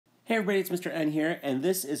Hey everybody, it's Mr. N here, and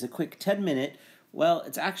this is a quick 10-minute, well,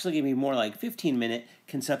 it's actually going to be more like 15-minute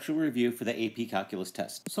conceptual review for the AP Calculus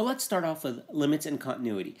test. So let's start off with limits and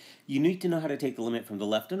continuity. You need to know how to take the limit from the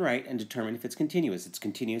left and right and determine if it's continuous. It's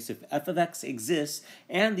continuous if f of x exists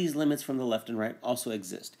and these limits from the left and right also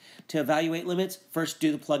exist. To evaluate limits, first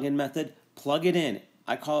do the plug-in method, plug it in.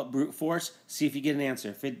 I call it brute force, see if you get an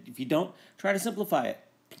answer. If you don't, try to simplify it.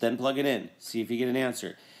 Then plug it in, see if you get an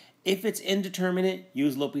answer. If it's indeterminate,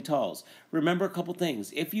 use L'Hopital's. Remember a couple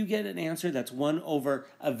things. If you get an answer that's 1 over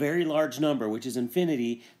a very large number, which is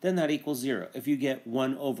infinity, then that equals 0. If you get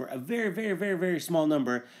 1 over a very small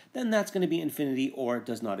number, then that's going to be infinity or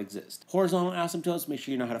does not exist. Horizontal asymptotes, make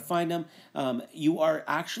sure you know how to find them. You are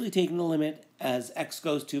actually taking the limit as x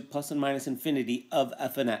goes to plus and minus infinity of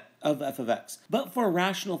f of x. But for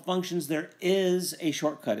rational functions, there is a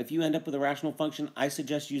shortcut. If you end up with a rational function, I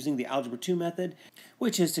suggest using the algebra 2 method,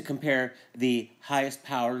 which is to compare the highest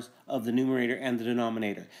powers of the numerator and the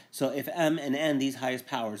denominator. So if m and n, these highest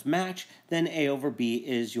powers, match, then a over b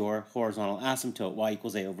is your horizontal asymptote, y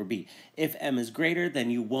equals a over b. If m is greater,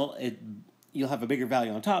 then you'll have a bigger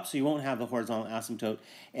value on top, so you won't have the horizontal asymptote.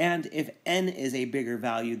 And if n is a bigger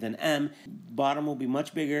value than m, bottom will be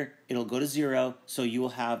much bigger, it'll go to 0, so you will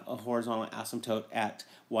have a horizontal asymptote at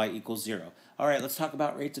y equals 0. All right, let's talk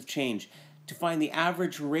about rates of change. To find the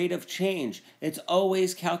average rate of change, it's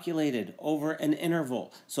always calculated over an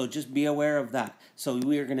interval, so just be aware of that. So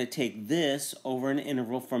we are going to take this over an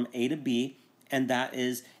interval from a to b, and that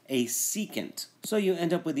is a secant. So you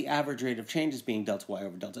end up with the average rate of change as being delta y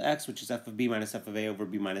over delta x, which is f of b minus f of a over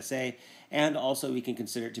b minus a, and also we can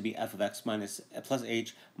consider it to be f of x plus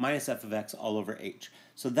h minus f of x all over h.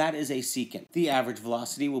 So that is a secant. The average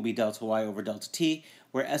velocity will be delta y over delta t,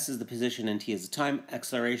 where s is the position and t is the time.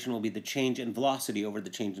 Acceleration will be the change in velocity over the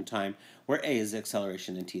change in time, where a is the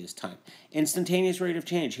acceleration and t is time. Instantaneous rate of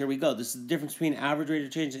change, here we go. This is the difference between average rate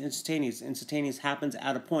of change and instantaneous. Instantaneous happens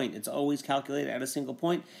at a point. It's always calculated at a single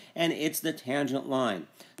point, and it's the tangent line.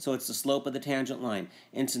 So it's the slope of the tangent line.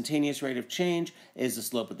 Instantaneous rate of change is the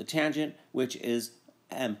slope of the tangent, which is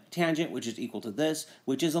m tangent, which is equal to this,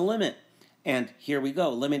 which is a limit. And here we go,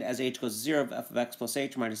 limit as h goes to 0 of f of x plus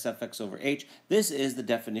h minus f of x over h. This is the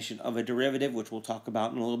definition of a derivative, which we'll talk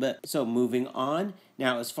about in a little bit. So moving on,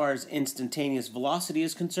 now as far as instantaneous velocity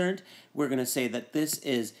is concerned, we're going to say that this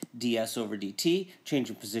is ds over dt, change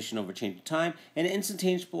in position over change in time, and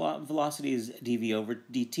instantaneous velocity is dv over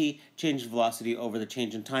dt, change in velocity over the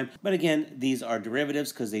change in time. But again, these are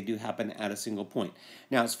derivatives because they do happen at a single point.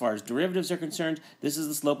 Now as far as derivatives are concerned, this is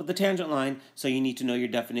the slope of the tangent line, so you need to know your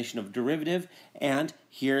definition of derivative. And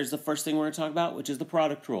here's the first thing we're going to talk about, which is the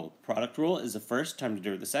product rule. Product rule is the first times the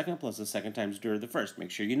derivative of the second plus the second times the derivative of the first.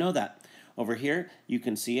 Make sure you know that. Over here, you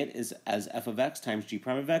can see it as f of x times g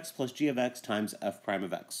prime of x plus g of x times f prime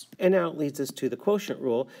of x. And now it leads us to the quotient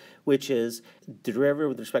rule, which is the derivative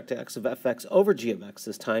with respect to x of fx over g of x.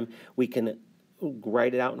 This time we can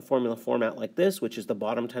write it out in formula format like this, which is the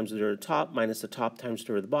bottom times the derivative of the top minus the top times the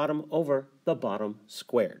derivative of the bottom over the bottom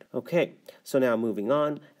squared. Okay, so now moving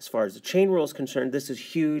on, as far as the chain rule is concerned, this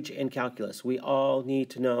is huge in calculus. We all need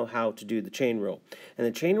to know how to do the chain rule. And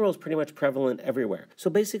the chain rule is pretty much prevalent everywhere. So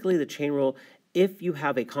basically the chain rule, if you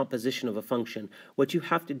have a composition of a function, what you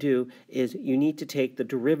have to do is you need to take the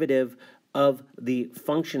derivative of the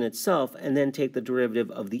function itself and then take the derivative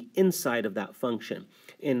of the inside of that function.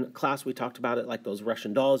 In class, we talked about it like those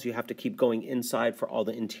Russian dolls. You have to keep going inside for all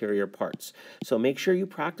the interior parts. So make sure you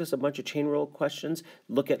practice a bunch of chain rule questions.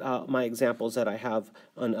 Look at my examples that I have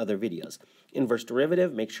on other videos. Inverse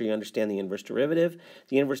derivative, make sure you understand the inverse derivative.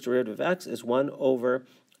 The inverse derivative of x is 1 over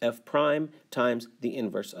f prime times the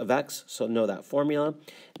inverse of x, so know that formula.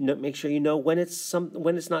 Make sure you know when it's not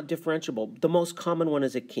differentiable. The most common one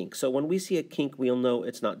is a kink. So when we see a kink, we'll know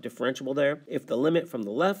it's not differentiable there. If the limit from the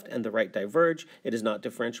left and the right diverge, it is not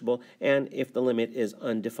differentiable, and if the limit is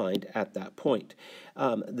undefined at that point.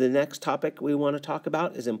 The next topic we want to talk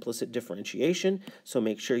about is implicit differentiation. So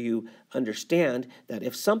make sure you understand that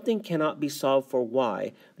if something cannot be solved for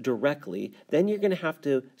y directly, then you're going to have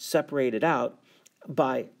to separate it out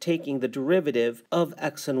by taking the derivative of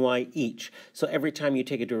x and y each. So every time you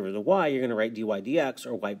take a derivative of y, you're going to write dy dx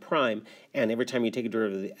or y prime, and every time you take a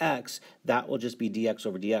derivative of the x, that will just be dx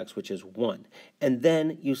over dx, which is 1. And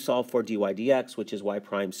then you solve for dy dx, which is y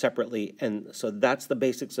prime separately, and so that's the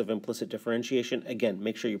basics of implicit differentiation. Again,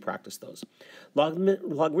 make sure you practice those.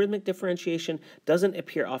 Logarithmic differentiation doesn't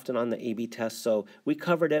appear often on the AB test, so we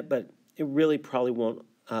covered it, but it really probably won't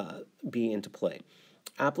be into play.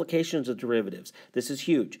 Applications of derivatives. This is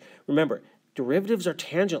huge. Remember, derivatives are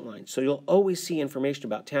tangent lines, so you'll always see information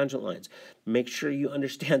about tangent lines. Make sure you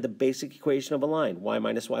understand the basic equation of a line. Y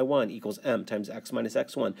minus y1 equals m times x minus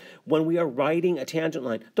x1. When we are writing a tangent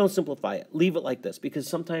line, don't simplify it. Leave it like this, because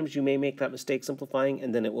sometimes you may make that mistake simplifying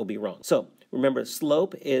and then it will be wrong. So remember,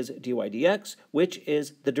 slope is dy dx, which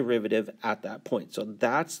is the derivative at that point. So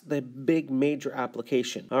that's the big major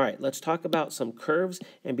application. All right, let's talk about some curves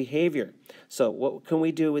and behavior. So what can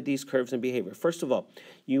we do with these curves and behavior? First of all,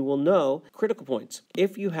 you will know critical points.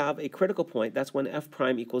 If you have a critical point, that's when f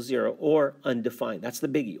prime equals 0 or undefined. That's the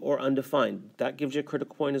biggie, or undefined. That gives you a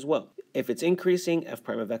critical point as well. If it's increasing, f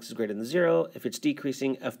prime of x is greater than 0. If it's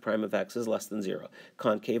decreasing, f prime of x is less than 0.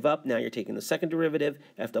 Concave up, now you're taking the second derivative,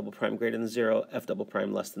 f double prime greater than 0, f double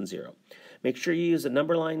prime less than 0. Make sure you use a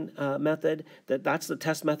number line method. That's the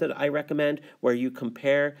test method I recommend, where you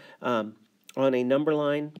compare on a number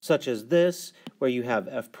line such as this, where you have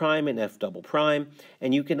f prime and f double prime,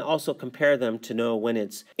 and you can also compare them to know when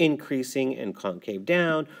it's increasing and concave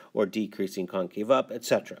down or decreasing concave up,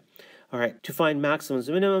 etc. All right, to find maximums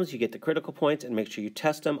and minimums, you get the critical points and make sure you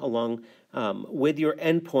test them along with your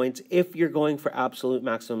endpoints if you're going for absolute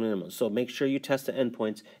maximum minimums. So make sure you test the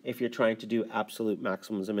endpoints if you're trying to do absolute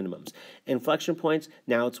maximums and minimums. Inflection points,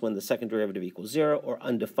 now it's when the second derivative equals 0 or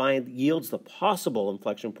undefined yields the possible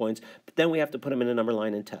inflection points, but then we have to put them in a number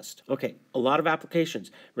line and test. Okay, a lot of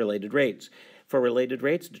applications. Related rates. For related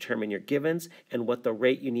rates, determine your givens and what the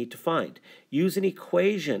rate you need to find. Use an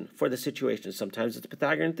equation for the situation. Sometimes it's the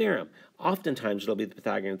Pythagorean theorem. Oftentimes it'll be the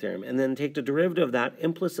Pythagorean theorem. And then take the derivative of that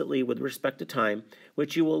implicitly with respect to time,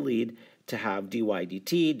 which you will lead to have dy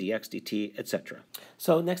dt, dx dt, etc.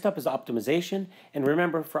 So next up is optimization. And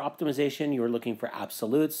remember, for optimization, you're looking for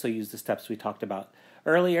absolutes, so use the steps we talked about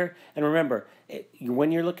earlier. And remember,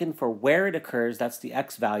 when you're looking for where it occurs, that's the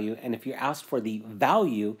x value. And if you're asked for the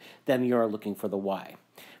value, then you're looking for the y.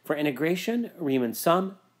 For integration, Riemann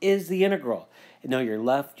sum is the integral. Know your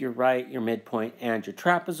left, your right, your midpoint, and your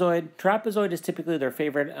trapezoid. Trapezoid is typically their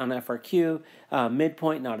favorite on FRQ.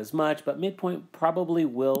 Midpoint, not as much, but midpoint probably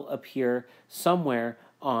will appear somewhere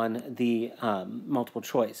on the multiple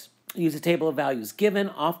choice. Use a table of values given.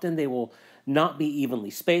 Often they will not be evenly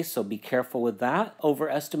spaced, so be careful with that.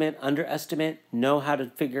 Overestimate, underestimate, know how to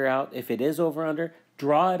figure out if it is over, under.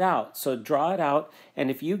 Draw it out. So draw it out, and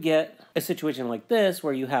if you get a situation like this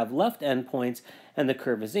where you have left endpoints and the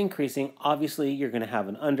curve is increasing, obviously you're going to have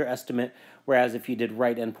an underestimate, whereas if you did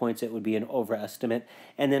right endpoints, it would be an overestimate.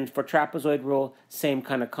 And then for trapezoid rule, same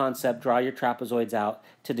kind of concept. Draw your trapezoids out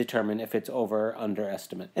to determine if it's over or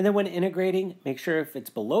underestimate. And then when integrating, make sure if it's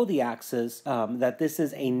below the axis that this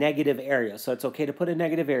is a negative area. So it's okay to put a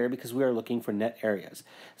negative area because we are looking for net areas.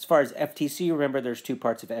 As far as FTC, remember there's two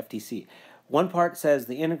parts of FTC. One part says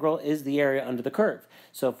the integral is the area under the curve.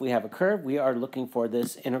 So if we have a curve, we are looking for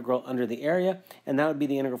this integral under the area, and that would be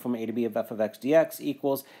the integral from a to b of f of x dx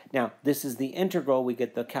equals, now this is the integral, we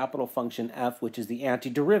get the capital function f, which is the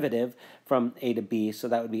antiderivative from a to b, so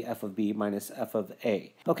that would be f of b minus f of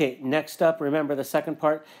a. Okay, next up, remember the second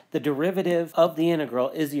part, the derivative of the integral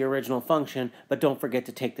is the original function, but don't forget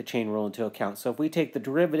to take the chain rule into account. So if we take the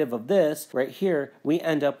derivative of this right here, we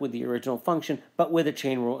end up with the original function, but with a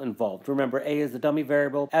chain rule involved. Remember, a is the dummy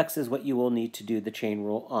variable, x is what you will need to do the chain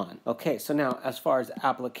rule on. Okay, so now as far as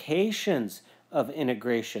applications of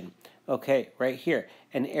integration, okay, right here,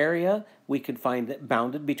 an area we could find that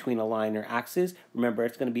bounded between a line or axis. Remember,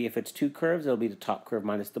 it's going to be, if it's two curves, it'll be the top curve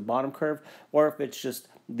minus the bottom curve, or if it's just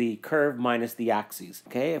the curve minus the axes.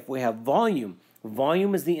 Okay, if we have volume,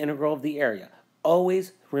 volume is the integral of the area.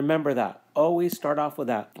 Always remember that. Always start off with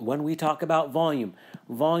that. When we talk about volume,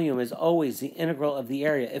 volume is always the integral of the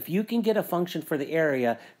area. If you can get a function for the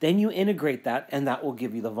area, then you integrate that, and that will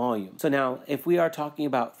give you the volume. So now, if we are talking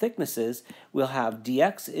about thicknesses, we'll have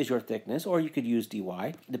dx is your thickness, or you could use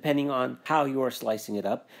dy, depending on how you are slicing it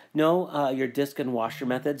up. Know your disk and washer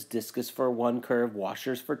methods. Disk is for one curve,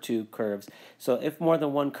 washers for two curves. So if more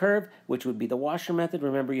than one curve, which would be the washer method,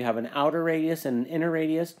 remember you have an outer radius and an inner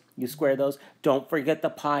radius. You square those. Don't forget the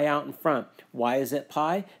pi out in front. Why is it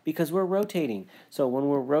pi? Because we're rotating. So when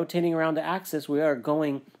we're rotating around the axis, we are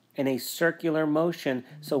going in a circular motion,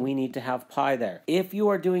 so we need to have pi there. If you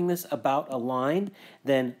are doing this about a line,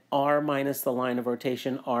 then r minus the line of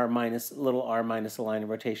rotation, r minus little r minus the line of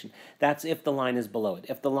rotation. That's if the line is below it.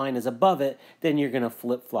 If the line is above it, then you're going to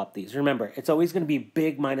flip-flop these. Remember, it's always going to be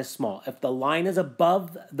big minus small. If the line is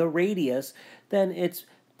above the radius, then it's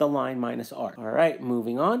the line minus r. All right,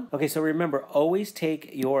 moving on. Okay, so remember, always take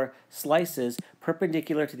your slices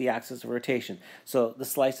perpendicular to the axis of rotation. So the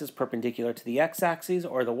slice is perpendicular to the x-axis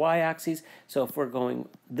or the y-axis. So if we're going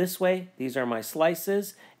this way, these are my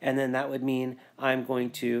slices, and then that would mean I'm going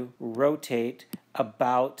to rotate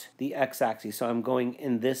about the x-axis. So I'm going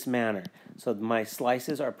in this manner. So my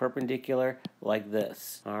slices are perpendicular like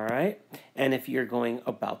this, all right? And if you're going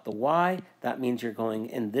about the y, that means you're going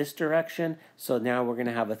in this direction. So now we're going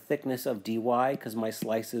to have a thickness of dy because my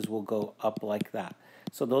slices will go up like that.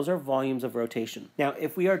 So those are volumes of rotation. Now,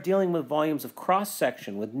 if we are dealing with volumes of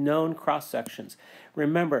cross-section, with known cross-sections,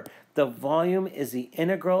 remember, the volume is the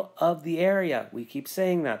integral of the area. We keep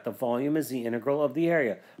saying that. The volume is the integral of the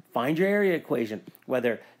area. Find your area equation,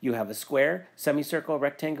 whether you have a square, semicircle,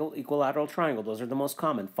 rectangle, equilateral, triangle. Those are the most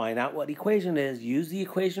common. Find out what equation it is, use the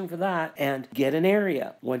equation for that, and get an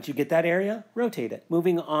area. Once you get that area, rotate it.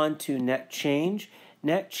 Moving on to net change.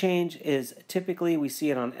 Net change is typically, we see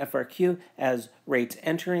it on FRQ as rates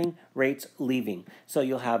entering, rates leaving. So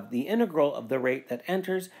you'll have the integral of the rate that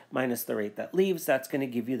enters minus the rate that leaves. That's going to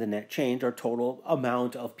give you the net change, or total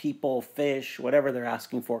amount of people, fish, whatever they're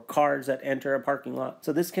asking for, cars that enter a parking lot.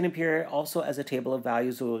 So this can appear also as a table of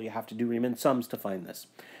values, so you have to do Riemann sums to find this.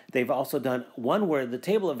 They've also done one where the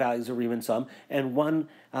table of values are Riemann sum, and one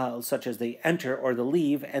such as the enter or the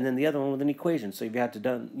leave, and then the other one with an equation. So you've had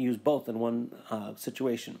to use both in one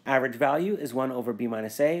situation. Average value is 1 over b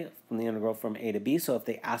minus a from the integral from a to b. So if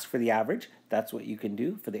they ask for the average, that's what you can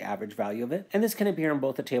do for the average value of it. And this can appear in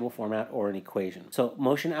both a table format or an equation. So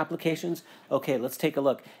motion applications, okay, let's take a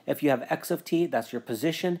look. If you have x of t, that's your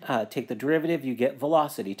position. Take the derivative, you get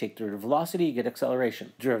velocity. Take the derivative of velocity, you get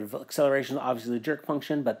acceleration. Derivative of acceleration is obviously the jerk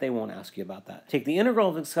function, but they won't ask you about that. Take the integral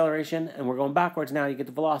of acceleration, and we're going backwards now, you get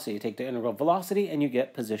the velocity. You take the integral of velocity, and you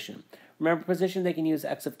get position. Remember, position, they can use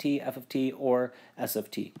x of t, f of t, or s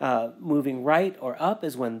of t. Moving right or up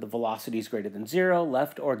is when the velocity is greater than 0.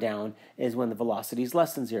 Left or down is when the velocity is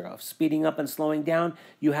less than 0. Speeding up and slowing down,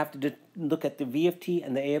 you have to look at the v of t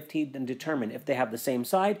and the a of t and determine if they have the same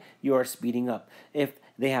side, you are speeding up. If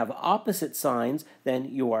they have opposite signs, then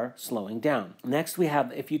you are slowing down. Next, we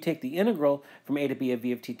have, if you take the integral from a to b of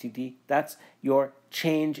v of t to d, that's your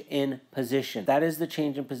change in position. That is the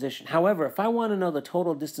change in position. However, if I want to know the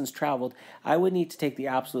total distance traveled, I would need to take the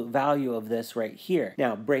absolute value of this right here.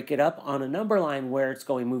 Now, break it up on a number line where it's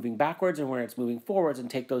moving backwards and where it's moving forwards, and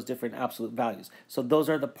take those different absolute values. So those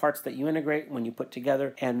are the parts that you integrate when you put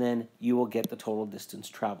together, and then you will get the total distance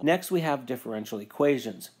traveled. Next, we have differential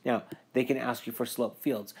equations. Now, they can ask you for slope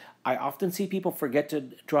fields. I often see people forget to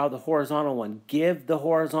draw the horizontal one. Give the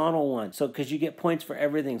horizontal one, so because you get points for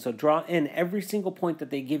everything. So draw in every single point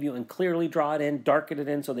that they give you and clearly draw it in, darken it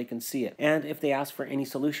in so they can see it. And if they ask for any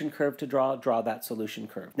solution curve to draw that solution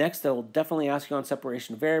curve. Next, they'll definitely ask you on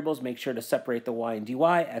separation of variables. Make sure to separate the y and dy,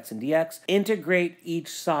 x and dx. Integrate each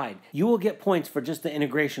side. You will get points for just the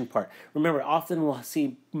integration part. Remember, often we'll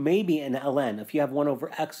see maybe an ln. If you have 1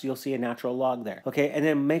 over x, you'll see a natural log there. Okay, and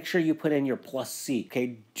then make sure you put in your plus c.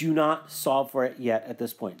 Okay, do not solve for it yet at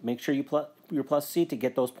this point. Make sure you your plus c to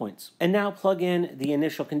get those points. And now plug in the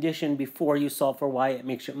initial condition before you solve for y. It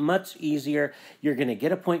makes it much easier. You're going to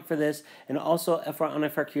get a point for this. And also on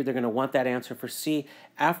FRQ, they're going to want that answer for c.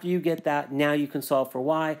 After you get that, now you can solve for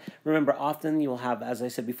y. Remember, often you'll have, as I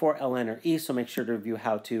said before, ln or e, so make sure to review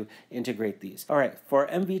how to integrate these. All right, for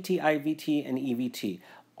MVT, IVT, and EVT,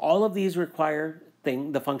 all of these require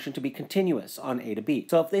the function to be continuous on a to b.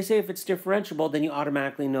 So if they say if it's differentiable, then you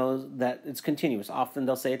automatically know that it's continuous. Often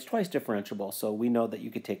they'll say it's twice differentiable, so we know that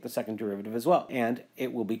you could take the second derivative as well, and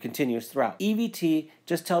it will be continuous throughout. EVT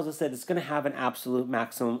just tells us that it's going to have an absolute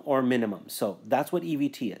maximum or minimum, so that's what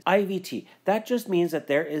EVT is. IVT, that just means that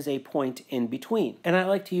there is a point in between, and I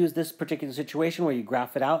like to use this particular situation where you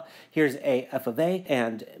graph it out. Here's a f of a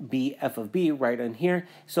and b f of b right in here.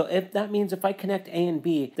 So if that means if I connect a and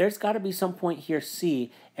b, there's got to be some point here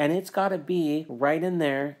c, and it's got to be right in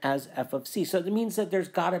there as f of c. So it means that there's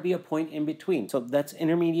got to be a point in between. So that's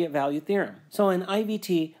intermediate value theorem. So in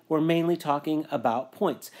IVT, we're mainly talking about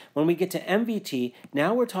points. When we get to MVT,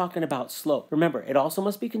 now we're talking about slope. Remember, it also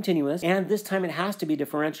must be continuous, and this time it has to be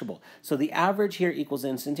differentiable. So the average here equals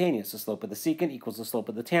instantaneous. The slope of the secant equals the slope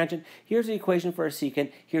of the tangent. Here's the equation for a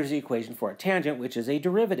secant. Here's the equation for a tangent, which is a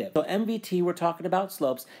derivative. So MVT, we're talking about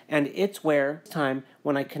slopes, and it's where this time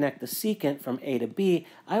when I connect the secant from a to b,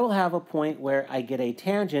 I will have a point where I get a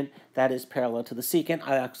tangent that is parallel to the secant.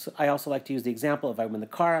 I also like to use the example, if I'm in the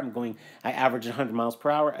car, I average 100 miles per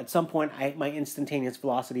hour. At some point, my instantaneous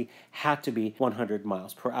velocity had to be 100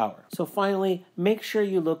 miles per hour. So finally, make sure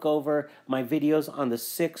you look over my videos on the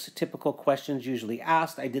 6 typical questions usually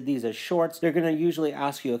asked. I did these as shorts. They're going to usually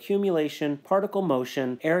ask you accumulation, particle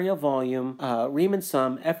motion, area volume, Riemann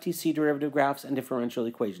sum, FTC derivative graphs, and differential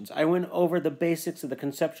equations. I went over the basics of the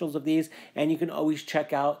conceptuals of these, and you can always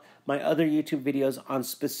check out my other YouTube videos on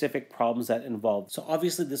specific problems that involved. So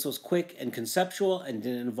obviously this was quick and conceptual and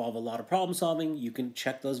didn't involve a lot of problem solving. You can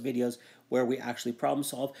check those videos where we actually problem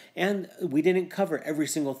solve, and we didn't cover every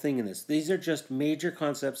single thing in this. These are just major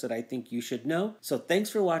concepts that I think you should know. So thanks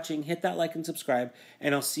for watching, hit that like and subscribe,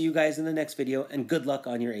 and I'll see you guys in the next video, and good luck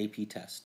on your AP test.